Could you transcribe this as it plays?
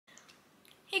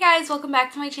Hey guys, welcome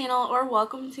back to my channel, or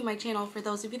welcome to my channel. For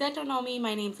those of you that don't know me,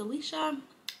 my name's Alicia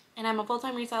and I'm a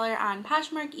full-time reseller on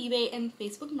Poshmark, eBay, and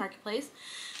Facebook Marketplace.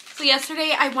 So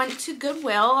yesterday I went to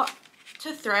Goodwill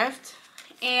to thrift,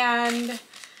 and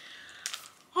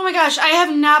oh my gosh, I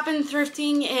have not been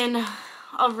thrifting in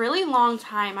a really long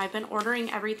time. I've been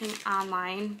ordering everything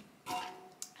online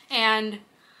and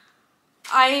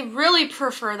I really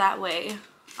prefer that way.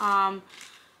 I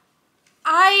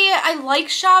like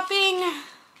shopping,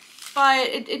 but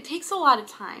it takes a lot of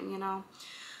time, you know.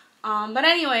 But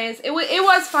anyways, it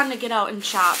was fun to get out and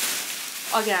shop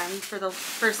again for the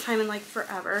first time in like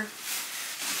forever.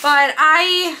 But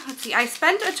let's see, I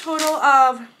spent a total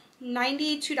of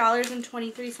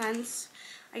 $92.23.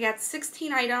 I got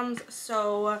 16 items,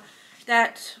 so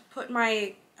that put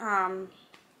my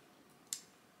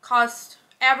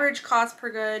average cost per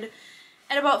good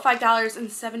at about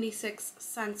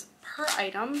 $5.76 per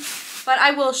item. But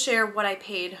I will share what I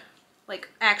paid, like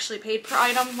actually paid per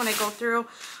item when I go through.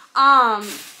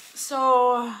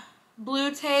 So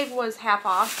blue tag was half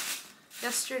off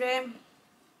yesterday.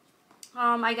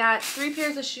 I got 3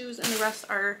 pairs of shoes and the rest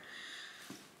are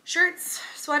shirts,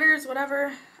 sweaters,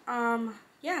 whatever.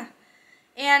 Yeah.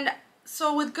 And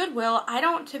so with Goodwill, I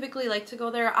don't typically like to go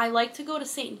there. I like to go to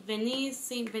St.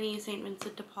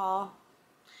 Vincent de Paul.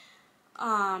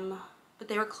 But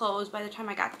they were closed by the time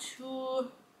I got to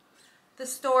the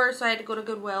store, so I had to go to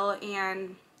Goodwill,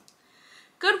 and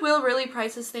Goodwill really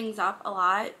prices things up a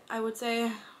lot, I would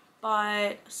say,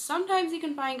 but sometimes you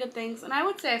can find good things, and I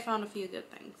would say I found a few good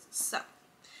things. So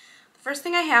the first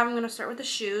thing I have, I'm going to start with the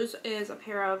shoes, is a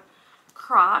pair of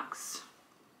Crocs,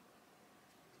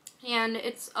 and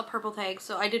it's a purple tag,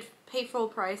 so I did pay full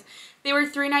price. They were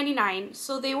 $3.99,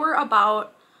 so they were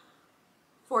about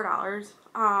 $4.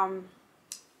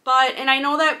 And I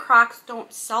know that Crocs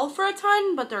don't sell for a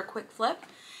ton, but they're a quick flip.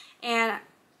 And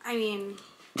I mean,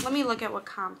 let me look at what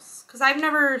comps, because I've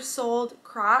never sold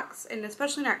Crocs, and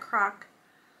especially not Croc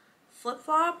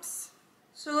flip-flops.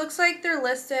 So it looks like they're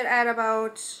listed at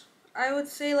about, I would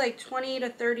say, like $20 to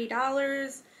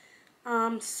 $30.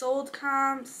 Sold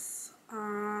comps,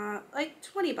 like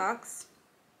 20 bucks,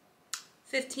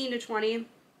 15 to 20.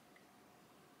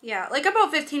 Yeah, like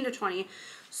about 15 to 20.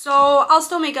 So I'll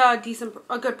still make a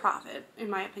good profit, in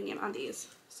my opinion, on these.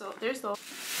 So there's those.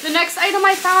 The next item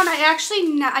I found,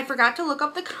 I forgot to look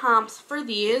up the comps for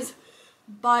these,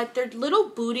 but they're little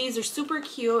booties. They're super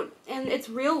cute, and it's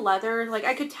real leather. Like,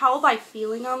 I could tell by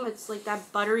feeling them. It's like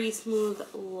that buttery smooth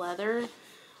leather.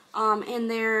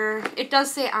 And it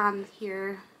does say on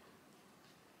here,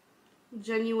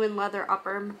 genuine leather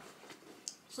upper.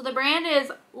 So the brand is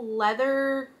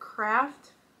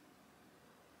Leathercraft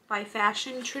by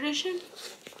Fashion Tradition.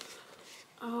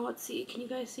 Oh, let's see. Can you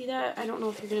guys see that? I don't know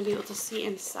if you're going to be able to see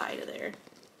inside of there.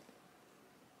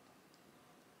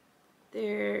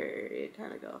 There you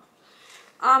kind of go.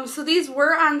 So these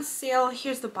were on sale.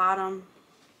 Here's the bottom.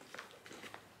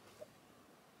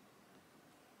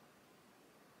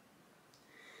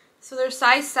 So they're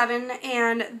size 7,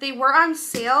 and they were on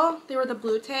sale. They were the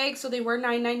blue tag, so they were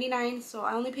 $9.99. So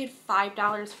I only paid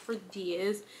 $5 for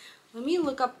these. Let me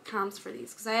look up comps for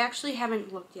these, because I actually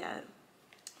haven't looked yet.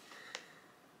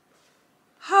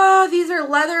 Oh, these are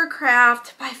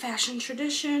Leathercraft by Fashion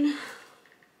Tradition.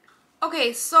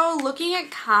 Okay, so looking at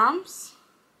comps,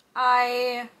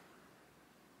 wow.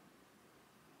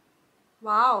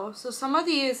 So some of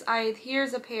these,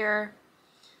 here's a pair.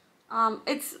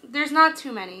 There's not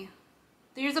too many.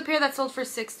 Here's a pair that sold for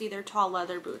 $60. They're tall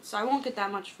leather boots, so I won't get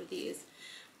that much for these.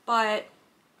 But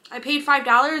I paid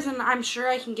 $5, and I'm sure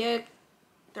I can get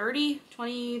 $20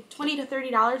 to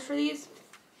 $30 for these.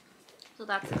 So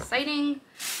that's exciting.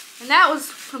 And that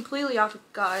was completely off of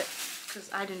gut, because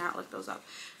I did not look those up.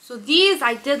 So these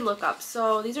I did look up.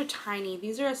 So these are tiny.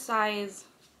 These are a size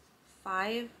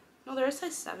 5. No, they're a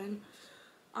size 7.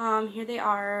 Here they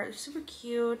are. They're super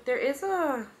cute. There is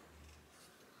a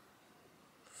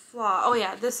flaw. Oh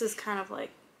yeah, this is kind of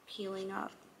like peeling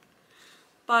up.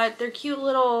 But they're cute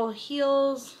little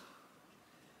heels.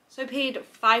 So I paid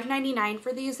 $5.99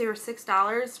 for these. They were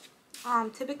 $6.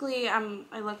 Typically, I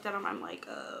looked at them, I'm like,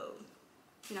 oh,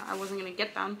 you know, I wasn't going to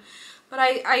get them. But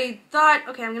I thought,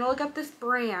 okay, I'm going to look up this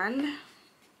brand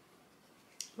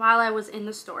while I was in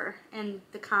the store. And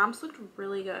the comps looked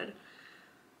really good.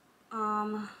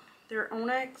 They're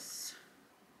Onyx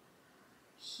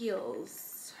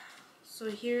heels. So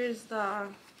here's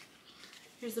the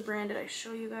brand. Did I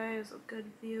show you guys a good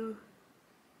view?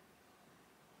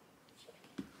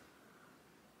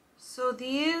 So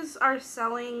these are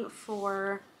selling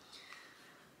for,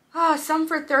 some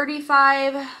for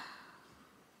 $35,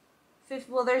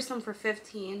 well, there's some for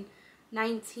 $15.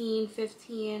 19,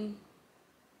 15,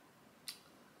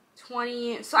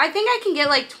 20. So I think I can get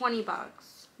like 20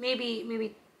 bucks.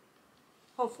 Maybe,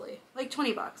 hopefully, like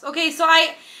 20 bucks. Okay, so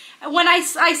when I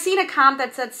seen a comp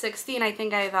that said 60, and I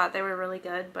think I thought they were really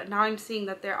good, but now I'm seeing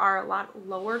that there are a lot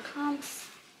lower comps.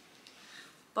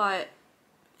 But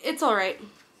it's all right.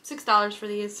 $6 for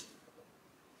these.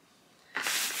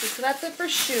 Okay, so that's it for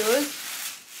shoes.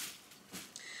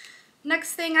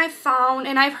 Next thing I found,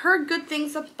 and I've heard good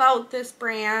things about this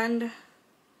brand.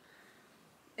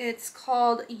 It's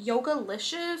called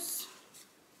Yogalicious.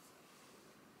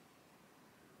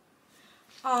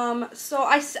 So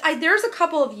there's a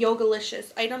couple of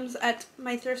Yogalicious items at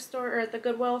my thrift store or at the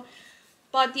Goodwill,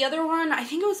 but the other one, I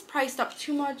think it was priced up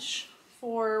too much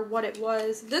for what it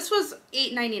was. This was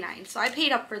 $8.99, so I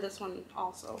paid up for this one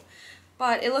also.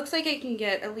 But it looks like I can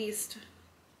get at least,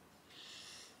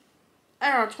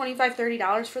 I don't know, $25,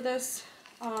 $30 for this.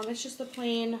 It's just a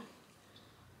plain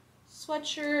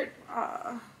sweatshirt.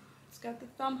 It's got the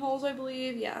thumb holes, I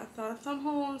believe. Yeah, the thumb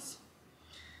holes.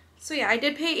 So yeah, I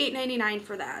did pay $8.99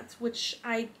 for that, which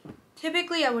I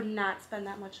would not spend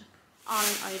that much on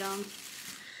an item.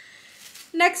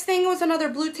 Next thing was another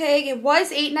blue tag. It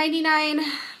was $8.99,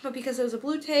 but because it was a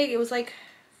blue tag, it was like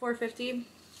 $4.50.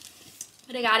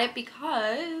 But I got it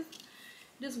because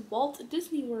it is Walt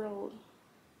Disney World.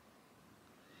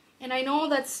 And I know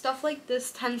that stuff like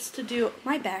this tends to do,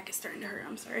 my back is starting to hurt,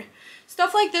 I'm sorry.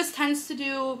 Stuff like this tends to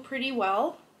do pretty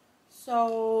well.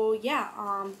 So yeah,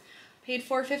 paid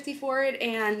 $4.50 for it,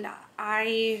 and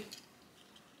I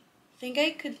think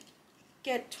I could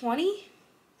get 20,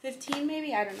 15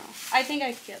 maybe, I don't know. I think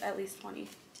I could get at least 20.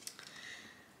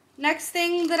 Next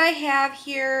thing that I have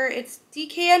here, it's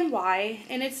DKNY,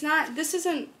 and it's not, this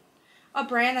isn't a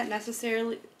brand that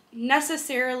necessarily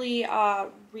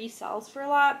resells for a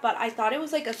lot, but I thought it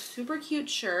was like a super cute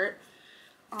shirt.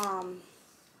 I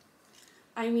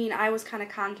mean, I was kind of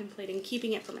contemplating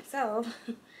keeping it for myself.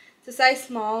 It's a size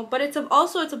small, but it's a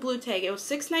blue tag. It was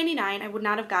 $6.99. I would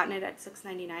not have gotten it at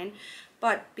 $6.99,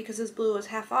 but because this blue was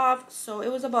half off, so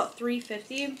it was about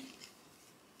 $3.50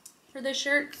 for this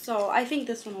shirt. So I think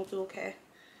this one will do okay.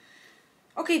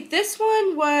 Okay, this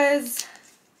one was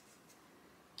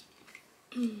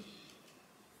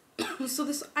so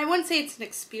this, I wouldn't say it's an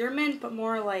experiment, but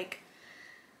more like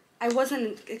I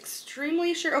wasn't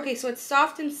extremely sure. Okay, so it's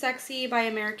Soft and Sexy by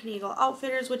American Eagle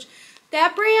Outfitters, which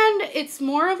that brand, it's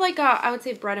more of like a, I would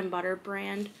say, bread and butter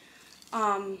brand.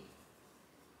 I've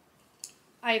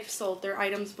sold their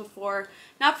items before.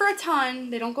 Not for a ton.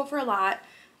 They don't go for a lot.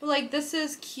 But like this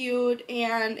is cute,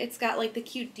 and it's got like the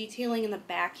cute detailing in the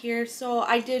back here. So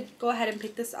I did go ahead and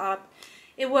pick this up.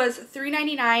 It was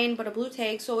 $3.99, but a blue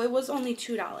tag, so it was only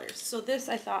 $2. So this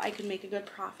I thought I could make a good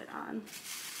profit on.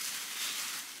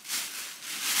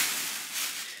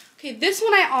 Okay, this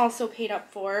one I also paid up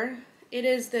for. It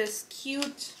is this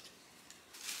cute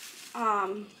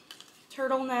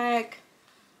turtleneck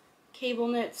cable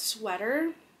knit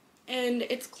sweater, and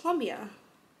it's Columbia.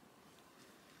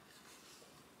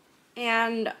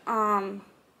 And I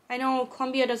know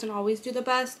Columbia doesn't always do the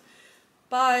best,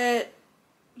 but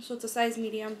so it's a size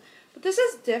medium. But this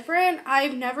is different.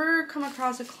 I've never come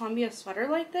across a Columbia sweater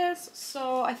like this,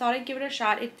 so I thought I'd give it a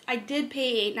shot. I did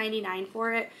pay $8.99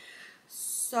 for it.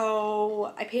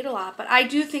 So I paid a lot, but I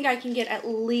do think I can get at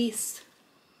least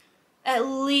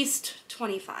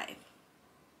 25.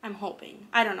 I'm hoping.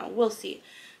 I don't know. We'll see.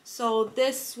 So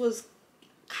this was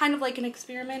kind of like an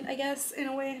experiment, I guess, in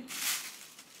a way.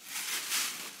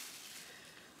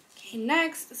 Okay,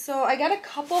 next. So I got a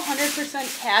couple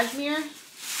 100% cashmere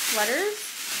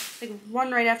sweaters, like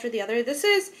one right after the other. This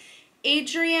is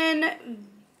Adrian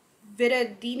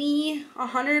Vittadini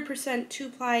 100%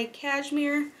 2-ply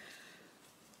cashmere.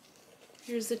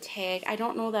 Here's the tag. I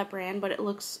don't know that brand, but it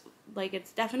looks like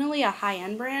it's definitely a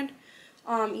high-end brand.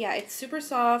 Yeah, it's super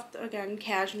soft. Again,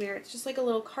 cashmere. It's just like a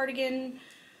little cardigan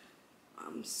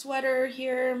sweater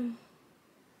here.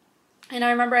 And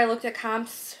I remember I looked at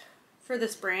comps for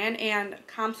this brand, and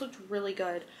comps looked really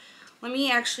good. Let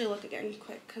me actually look again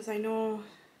quick, because I know.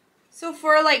 So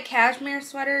for like cashmere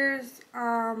sweaters,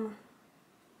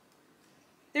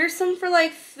 there's some for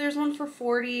like, there's one for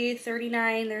 $40,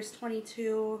 $39, there's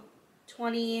 $22.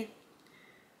 $20,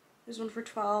 there's one for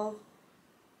 $12.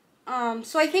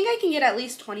 So I think I can get at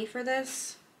least 20 for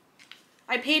this.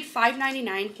 I paid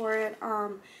 $5.99 for it.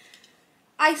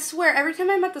 I swear, every time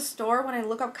I'm at the store, when I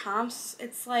look up comps,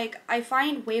 it's like I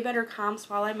find way better comps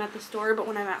while I'm at the store, but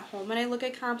when I'm at home and I look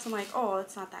at comps, I'm like, oh,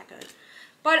 it's not that good.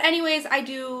 But anyways, I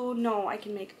do know I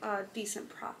can make a decent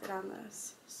profit on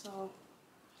this. So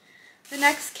The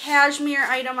next cashmere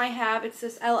item I have, it's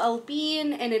this LL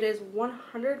Bean, and it is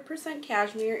 100%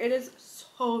 cashmere. It is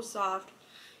so soft,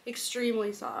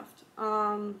 extremely soft.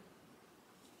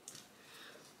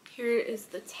 Here is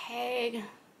the tag,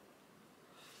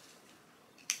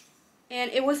 and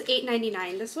it was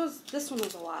 $8.99. This one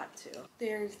was a lot too.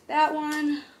 There's that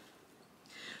one.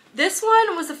 This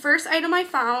one was the first item I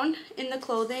found in the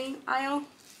clothing aisle.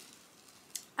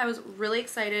 I was really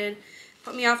excited.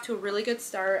 Put me off to a really good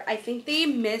start. I think they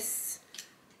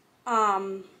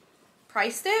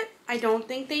priced it. I don't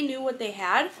think they knew what they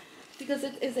had, because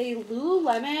it is a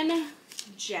Lululemon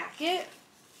jacket,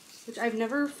 which I've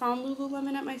never found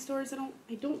Lululemon at my stores.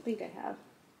 I don't think I have.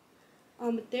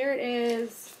 But there it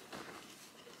is.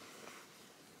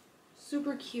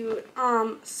 Super cute.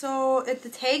 So the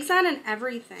tag's on and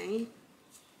everything.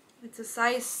 It's a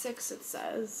size 6, it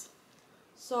says.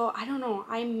 So I don't know.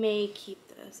 I may keep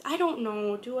this. I don't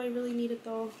know. Do I really need it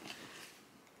though?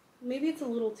 Maybe it's a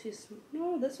little too small.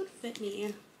 No, this would fit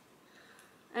me.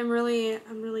 I'm really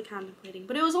contemplating.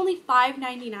 But it was only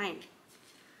 $5.99.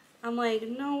 I'm like,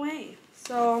 no way.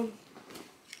 So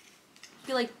I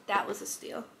feel like that was a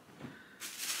steal.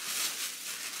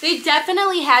 They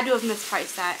definitely had to have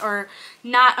mispriced that, or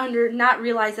not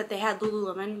realize that they had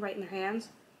Lululemon right in their hands.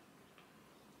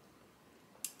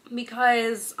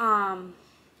 Because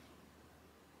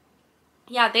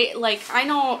yeah, they, like, I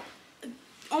know,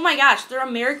 oh my gosh, they're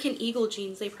American Eagle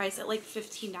jeans. They price at like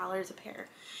 $15 a pair.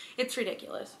 It's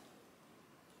ridiculous.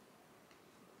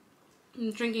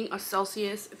 I'm drinking a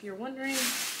Celsius, if you're wondering.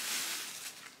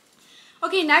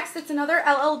 Okay, next, it's another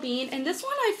LL Bean. And this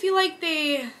one, I feel like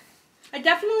I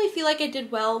definitely feel like I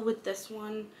did well with this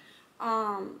one.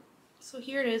 So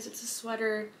here it is. It's a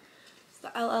sweater. It's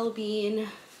the LL Bean.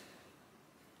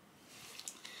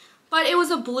 But it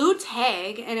was a blue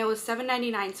tag, and it was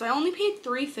 $7.99, so I only paid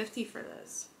 $3.50 for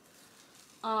this.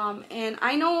 And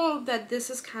I know that this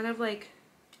is kind of like,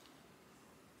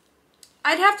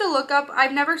 I'd have to look up. I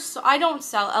don't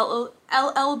sell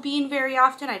LL Bean very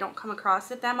often. I don't come across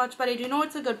it that much, but I do know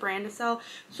it's a good brand to sell.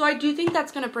 So I do think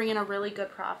that's going to bring in a really good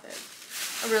profit,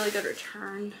 a really good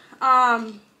return.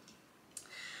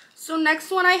 So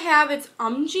next one I have, it's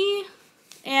Umgee.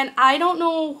 And I don't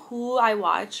know who I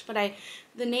watch, but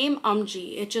the name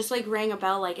Umgee, it just like rang a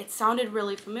bell. Like, it sounded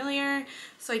really familiar.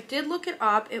 So I did look it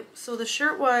up. So the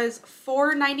shirt was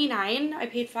 $4.99. I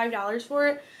paid $5 for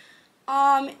it.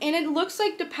 And it looks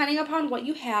like, depending upon what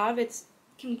you have, it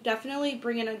can definitely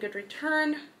bring in a good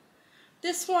return.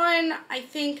 This one, I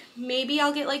think maybe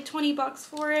I'll get like 20 bucks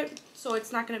for it. So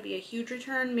it's not going to be a huge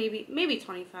return. Maybe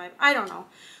 25. I don't know.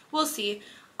 We'll see.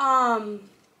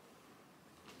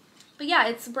 But yeah,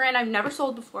 it's a brand I've never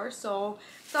sold before, so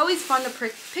it's always fun to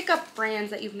pick up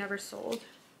brands that you've never sold.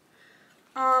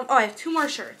 Oh, I have 2 more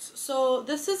shirts. So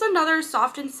this is another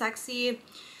Soft and Sexy.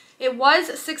 It was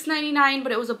 $6.99,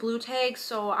 but it was a blue tag,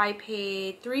 so I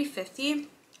paid $3.50.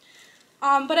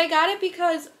 But I got it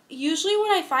because usually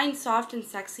when I find Soft and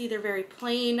Sexy, they're very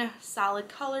plain, solid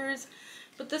colors.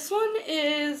 But this one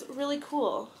is really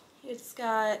cool. It's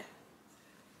got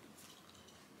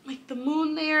like the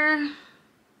moon there.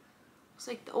 It's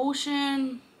like the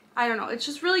ocean. I don't know. It's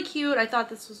just really cute. I thought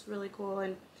this was really cool,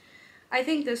 and I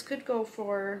think this could go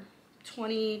for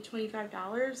 $20,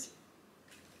 $25.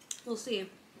 We'll see.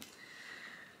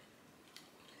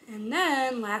 And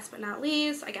then, last but not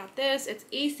least, I got this. It's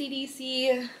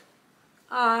AC/DC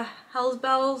Hell's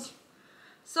Bells.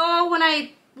 So when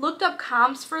I looked up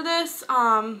comps for this,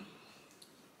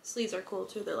 sleeves are cool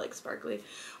too. They're like sparkly.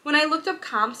 When I looked up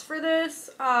comps for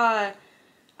this,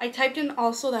 I typed in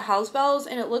also the House Bells,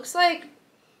 and it looks like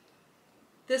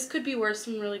this could be worth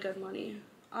some really good money.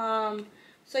 So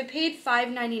I paid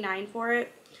 $5.99 for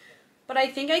it, but I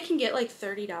think I can get like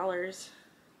 $30.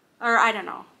 Or I don't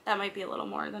know. That might be a little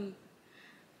more than...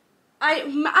 I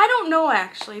don't know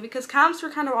actually, because comps were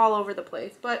kind of all over the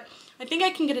place, but I think I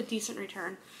can get a decent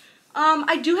return.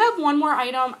 I do have one more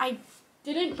item. I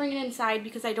didn't bring it inside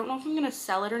because I don't know if I'm going to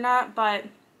sell it or not, but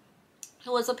it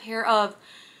was a pair of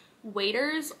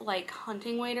waders, like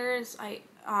hunting waders.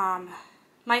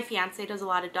 My fiance does a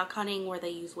lot of duck hunting where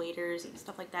they use waders and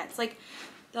stuff like that. It's like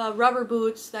the rubber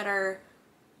boots that are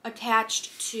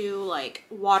attached to like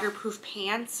waterproof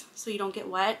pants so you don't get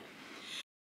wet.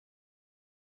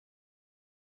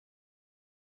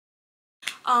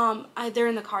 They're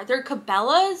in the car. They're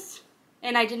Cabela's,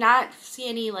 and I did not see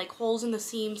any like holes in the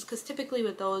seams, because typically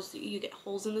with those you get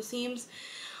holes in the seams.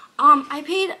 I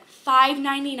paid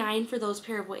 $5.99 for those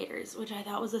pair of waders, which I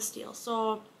thought was a steal.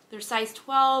 So they're size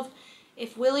 12.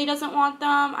 If Willie doesn't want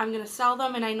them, I'm going to sell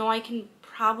them, and I know I can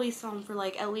probably sell them for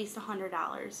like at least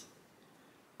 $100.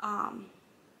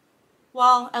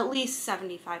 Well, at least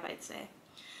 75, I'd say.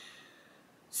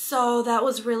 So that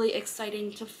was really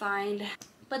exciting to find.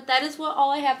 But that is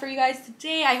all I have for you guys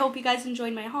today. I hope you guys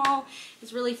enjoyed my haul.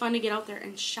 It's really fun to get out there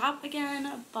and shop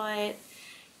again. But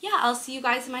yeah, I'll see you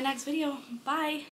guys in my next video. Bye.